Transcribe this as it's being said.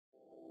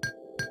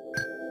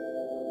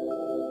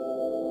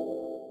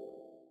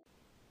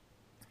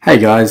Hey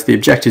guys, the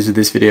objectives of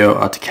this video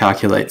are to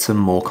calculate some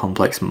more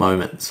complex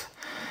moments.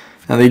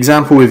 Now the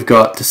example we've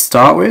got to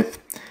start with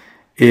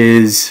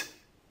is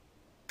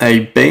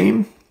a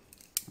beam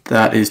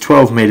that is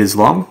 12 meters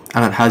long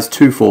and it has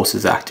two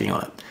forces acting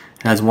on it.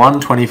 It has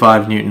one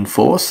 25 Newton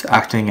force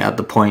acting at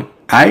the point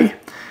A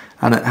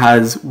and it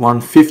has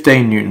one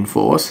 15 Newton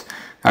force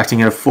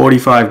acting at a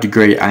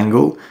 45-degree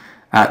angle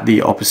at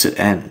the opposite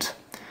end.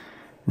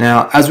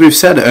 Now, as we've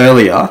said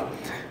earlier,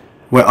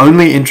 we're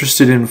only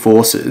interested in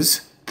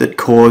forces that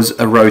cause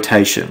a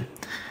rotation,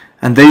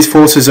 and these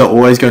forces are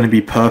always going to be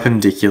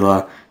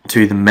perpendicular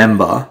to the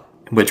member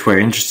which we're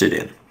interested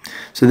in.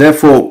 So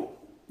therefore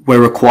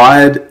we're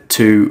required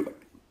to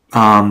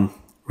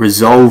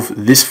resolve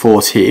this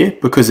force here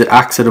because it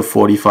acts at a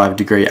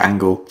 45-degree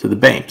angle to the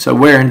beam. So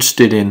we're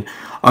interested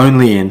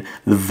only in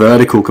the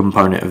vertical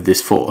component of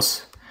this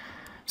force,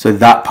 so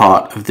that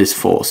part of this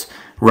force,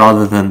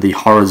 rather than the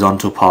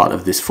horizontal part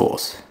of this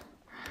force.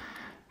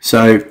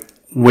 So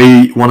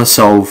we want to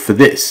solve for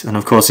this, and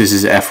of course this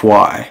is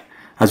Fy,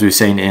 as we've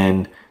seen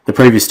in the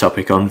previous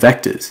topic on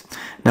vectors.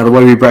 Now the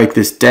way we break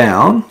this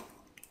down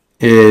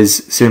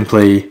is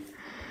simply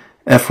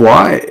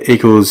Fy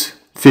equals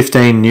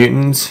 15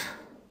 newtons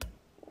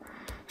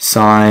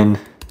sine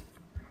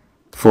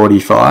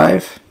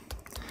 45,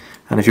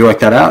 and if you work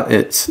that out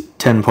it's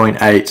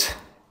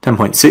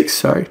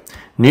 10.6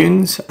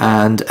 newtons,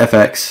 and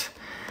Fx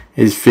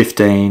is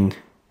 15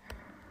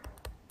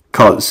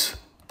 cos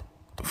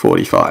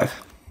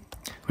 45,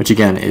 which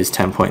again is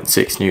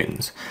 10.6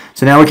 newtons.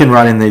 So now we can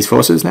write in these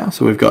forces now.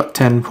 So we've got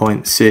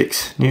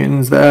 10.6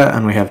 newtons there,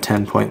 and we have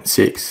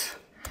 10.6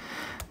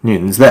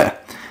 newtons there.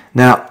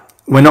 Now,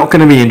 we're not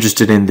going to be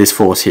interested in this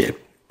force here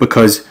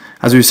because,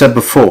 as we've said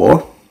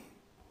before,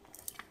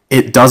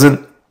 it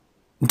doesn't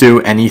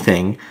do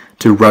anything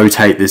to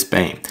rotate this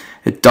beam.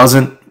 It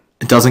doesn't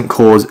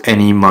cause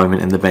any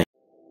moment in the beam.